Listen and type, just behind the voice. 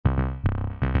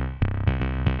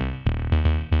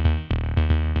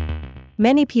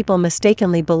Many people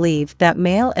mistakenly believe that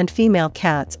male and female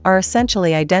cats are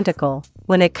essentially identical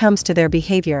when it comes to their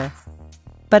behavior.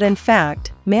 But in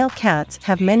fact, male cats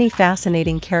have many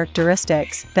fascinating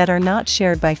characteristics that are not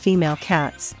shared by female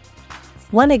cats.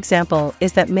 One example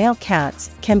is that male cats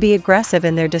can be aggressive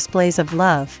in their displays of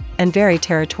love and very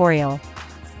territorial.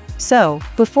 So,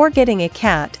 before getting a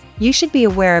cat, you should be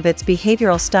aware of its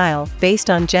behavioral style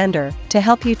based on gender to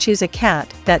help you choose a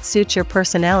cat that suits your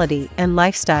personality and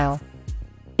lifestyle.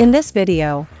 In this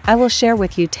video, I will share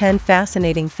with you 10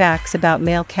 fascinating facts about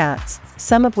male cats,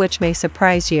 some of which may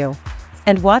surprise you.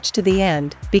 And watch to the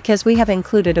end, because we have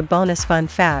included a bonus fun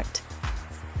fact.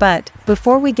 But,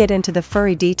 before we get into the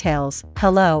furry details,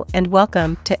 hello and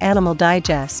welcome to Animal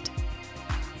Digest.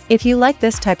 If you like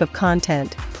this type of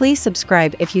content, please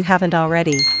subscribe if you haven't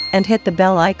already, and hit the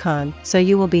bell icon so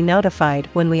you will be notified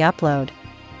when we upload.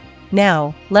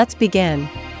 Now, let's begin.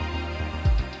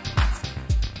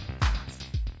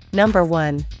 Number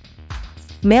 1.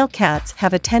 Male cats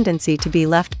have a tendency to be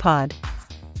left-pawed.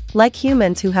 Like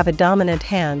humans who have a dominant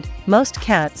hand, most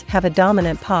cats have a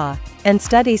dominant paw, and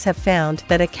studies have found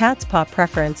that a cat's paw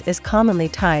preference is commonly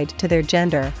tied to their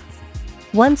gender.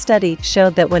 One study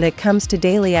showed that when it comes to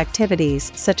daily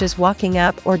activities such as walking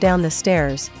up or down the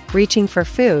stairs, reaching for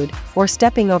food, or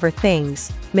stepping over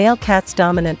things, male cats'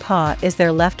 dominant paw is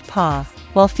their left paw,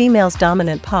 while females'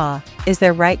 dominant paw is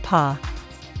their right paw.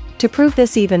 To prove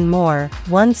this even more,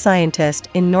 one scientist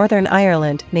in Northern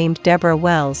Ireland named Deborah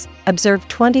Wells observed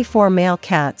 24 male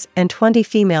cats and 20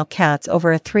 female cats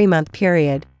over a 3-month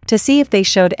period to see if they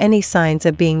showed any signs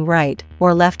of being right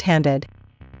or left-handed.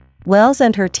 Wells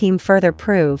and her team further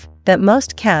prove that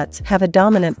most cats have a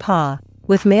dominant paw,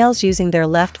 with males using their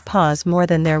left paws more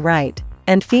than their right,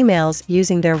 and females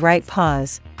using their right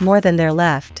paws more than their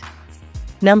left.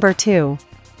 Number 2.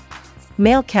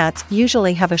 Male cats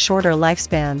usually have a shorter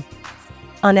lifespan.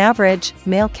 On average,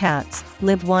 male cats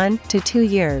live 1 to 2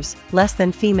 years less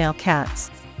than female cats.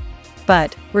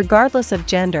 But, regardless of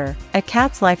gender, a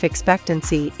cat's life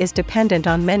expectancy is dependent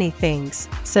on many things,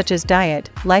 such as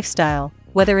diet, lifestyle,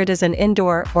 whether it is an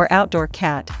indoor or outdoor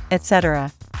cat,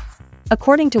 etc.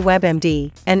 According to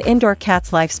WebMD, an indoor cat's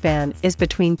lifespan is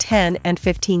between 10 and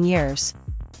 15 years.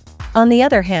 On the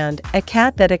other hand, a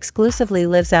cat that exclusively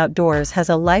lives outdoors has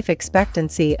a life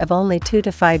expectancy of only 2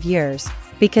 to 5 years,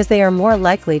 because they are more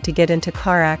likely to get into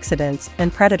car accidents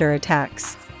and predator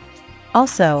attacks.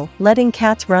 Also, letting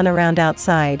cats run around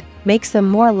outside makes them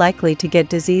more likely to get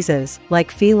diseases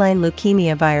like feline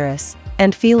leukemia virus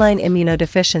and feline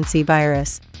immunodeficiency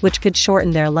virus, which could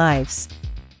shorten their lives.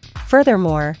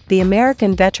 Furthermore, the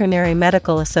American Veterinary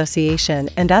Medical Association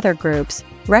and other groups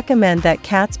recommend that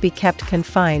cats be kept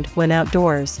confined when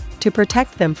outdoors to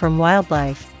protect them from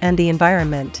wildlife and the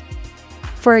environment.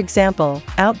 For example,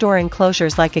 outdoor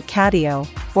enclosures like a catio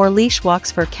or leash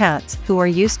walks for cats who are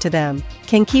used to them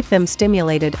can keep them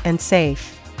stimulated and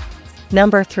safe.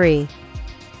 Number 3.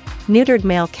 Neutered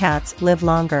male cats live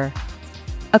longer.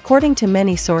 According to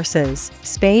many sources,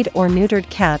 spayed or neutered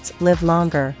cats live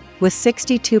longer, with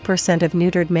 62% of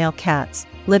neutered male cats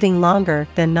living longer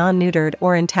than non-neutered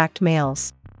or intact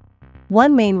males.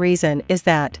 One main reason is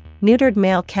that neutered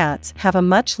male cats have a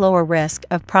much lower risk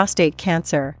of prostate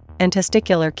cancer and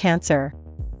testicular cancer.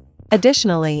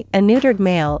 Additionally, a neutered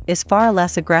male is far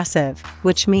less aggressive,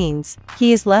 which means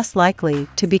he is less likely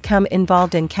to become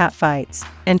involved in catfights,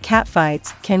 and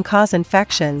catfights can cause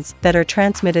infections that are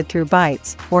transmitted through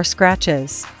bites or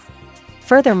scratches.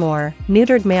 Furthermore,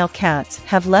 neutered male cats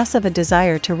have less of a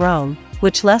desire to roam,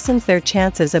 which lessens their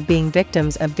chances of being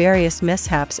victims of various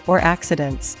mishaps or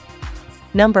accidents.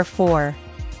 Number 4.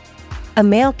 A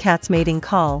male cat's mating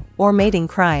call or mating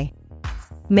cry.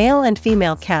 Male and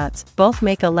female cats both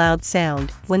make a loud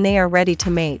sound when they are ready to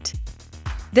mate.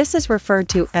 This is referred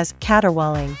to as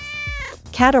caterwauling.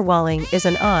 Caterwauling is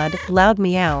an odd, loud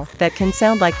meow that can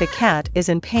sound like the cat is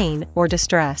in pain or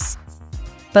distress.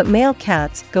 But male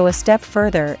cats go a step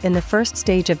further in the first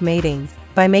stage of mating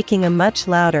by making a much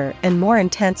louder and more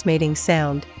intense mating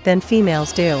sound than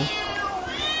females do.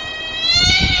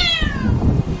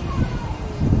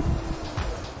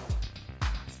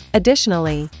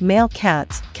 Additionally, male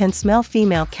cats can smell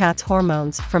female cats'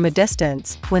 hormones from a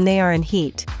distance when they are in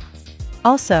heat.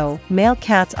 Also, male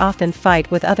cats often fight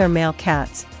with other male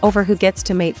cats over who gets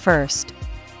to mate first.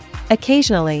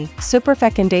 Occasionally,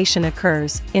 superfecundation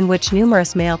occurs in which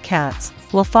numerous male cats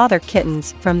will father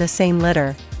kittens from the same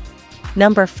litter.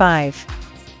 Number 5.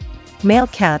 Male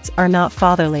cats are not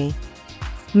fatherly.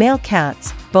 Male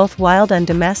cats, both wild and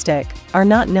domestic, are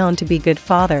not known to be good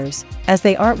fathers, as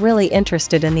they aren't really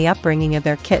interested in the upbringing of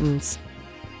their kittens.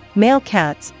 Male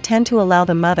cats tend to allow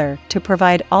the mother to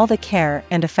provide all the care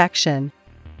and affection.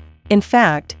 In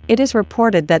fact, it is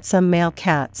reported that some male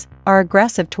cats are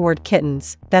aggressive toward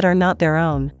kittens that are not their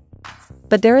own.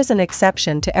 But there is an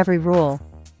exception to every rule.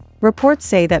 Reports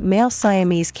say that male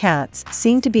Siamese cats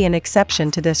seem to be an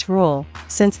exception to this rule,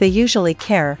 since they usually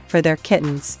care for their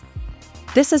kittens.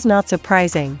 This is not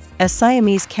surprising, as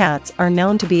Siamese cats are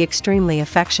known to be extremely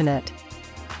affectionate.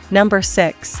 Number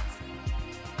 6.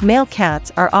 Male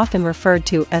cats are often referred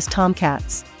to as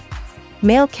tomcats.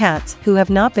 Male cats who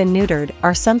have not been neutered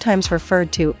are sometimes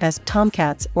referred to as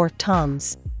tomcats or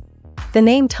toms. The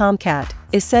name tomcat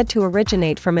is said to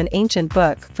originate from an ancient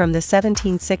book from the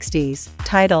 1760s,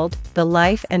 titled The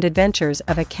Life and Adventures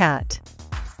of a Cat.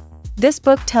 This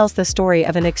book tells the story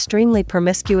of an extremely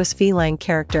promiscuous feline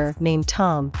character named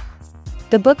Tom.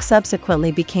 The book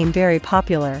subsequently became very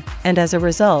popular, and as a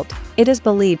result, it is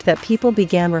believed that people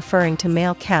began referring to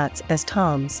male cats as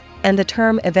toms, and the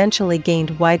term eventually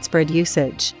gained widespread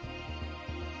usage.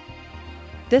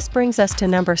 This brings us to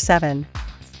number 7.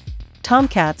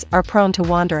 Tomcats are prone to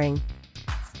wandering.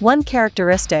 One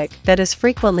characteristic that is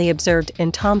frequently observed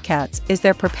in tomcats is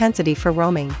their propensity for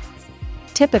roaming.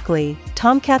 Typically,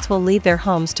 tomcats will leave their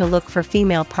homes to look for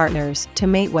female partners to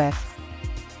mate with.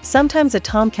 Sometimes a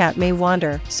tomcat may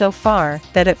wander so far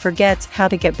that it forgets how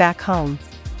to get back home.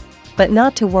 But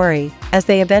not to worry, as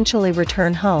they eventually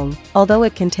return home, although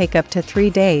it can take up to 3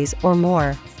 days or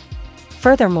more.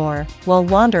 Furthermore, while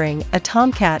wandering, a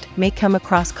tomcat may come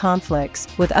across conflicts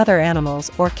with other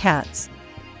animals or cats.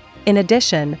 In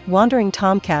addition, wandering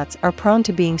tomcats are prone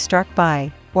to being struck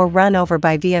by or run over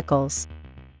by vehicles.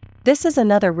 This is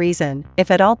another reason, if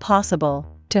at all possible,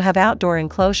 to have outdoor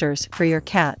enclosures for your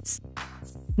cats.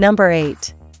 Number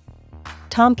 8.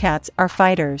 Tomcats are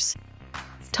fighters.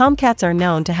 Tomcats are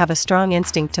known to have a strong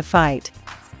instinct to fight.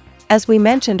 As we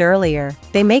mentioned earlier,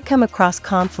 they may come across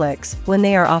conflicts when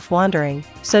they are off wandering,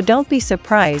 so don't be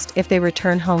surprised if they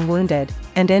return home wounded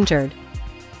and injured.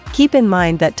 Keep in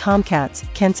mind that tomcats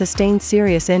can sustain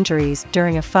serious injuries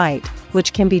during a fight,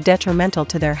 which can be detrimental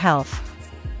to their health.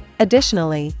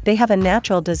 Additionally, they have a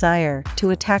natural desire to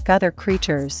attack other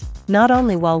creatures, not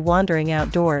only while wandering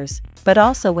outdoors, but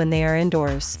also when they are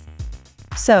indoors.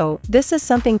 So, this is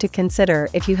something to consider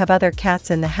if you have other cats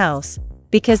in the house,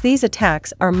 because these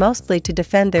attacks are mostly to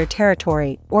defend their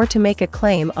territory or to make a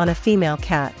claim on a female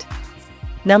cat.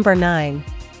 Number 9.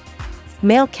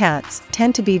 Male cats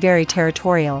tend to be very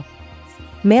territorial.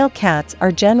 Male cats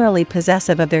are generally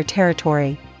possessive of their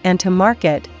territory, and to mark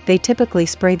it, they typically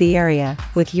spray the area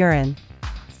with urine.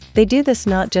 They do this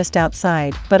not just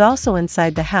outside but also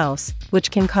inside the house,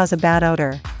 which can cause a bad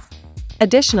odor.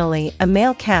 Additionally, a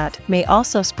male cat may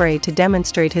also spray to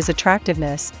demonstrate his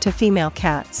attractiveness to female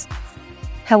cats.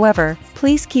 However,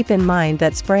 please keep in mind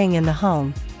that spraying in the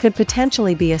home could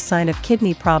potentially be a sign of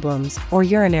kidney problems or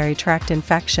urinary tract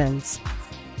infections.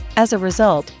 As a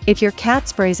result, if your cat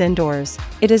sprays indoors,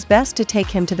 it is best to take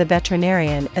him to the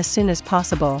veterinarian as soon as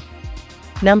possible.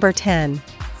 Number 10.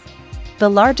 The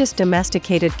largest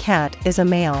domesticated cat is a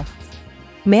male.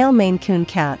 Male Maine Coon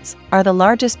cats are the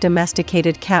largest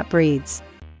domesticated cat breeds.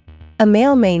 A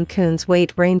male Maine Coon's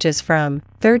weight ranges from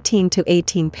 13 to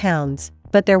 18 pounds,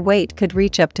 but their weight could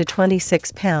reach up to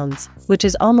 26 pounds, which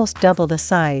is almost double the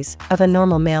size of a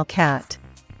normal male cat.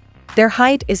 Their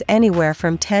height is anywhere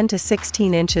from 10 to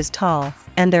 16 inches tall,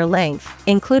 and their length,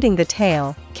 including the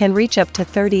tail, can reach up to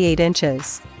 38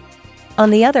 inches.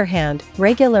 On the other hand,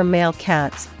 regular male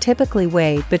cats typically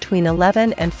weigh between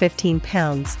 11 and 15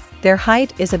 pounds. Their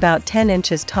height is about 10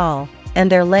 inches tall,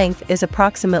 and their length is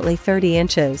approximately 30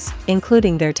 inches,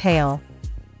 including their tail.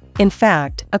 In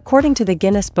fact, according to the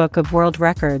Guinness Book of World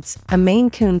Records, a Maine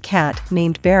Coon cat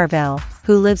named Baravel,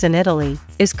 who lives in Italy,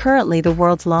 is currently the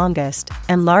world's longest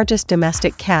and largest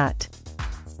domestic cat.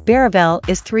 Baravel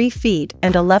is 3 feet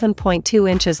and 11.2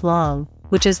 inches long,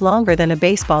 which is longer than a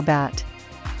baseball bat.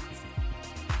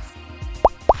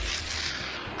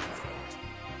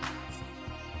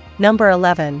 Number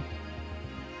 11.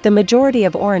 The majority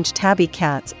of orange tabby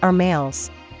cats are males.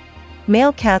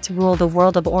 Male cats rule the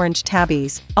world of orange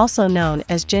tabbies, also known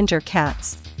as ginger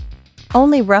cats.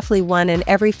 Only roughly 1 in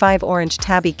every 5 orange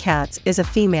tabby cats is a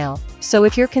female, so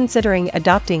if you're considering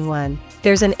adopting one,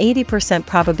 there's an 80%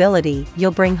 probability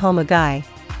you'll bring home a guy.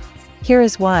 Here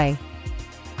is why.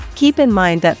 Keep in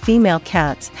mind that female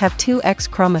cats have 2 X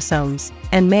chromosomes,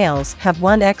 and males have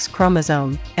 1 X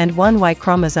chromosome and 1 Y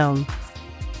chromosome.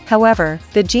 However,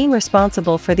 the gene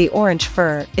responsible for the orange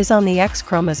fur is on the X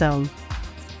chromosome.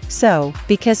 So,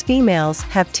 because females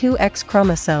have 2 X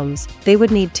chromosomes, they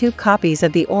would need 2 copies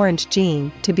of the orange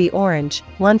gene to be orange,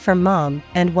 one from mom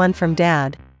and one from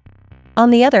dad. On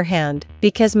the other hand,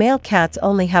 because male cats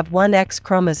only have one X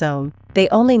chromosome, they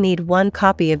only need one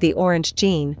copy of the orange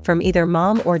gene from either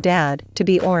mom or dad to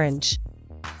be orange.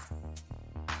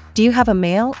 Do you have a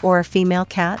male or a female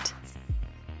cat?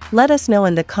 Let us know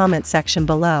in the comment section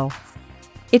below.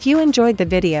 If you enjoyed the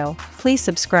video, please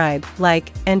subscribe,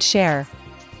 like, and share.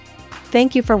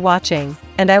 Thank you for watching,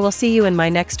 and I will see you in my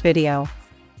next video.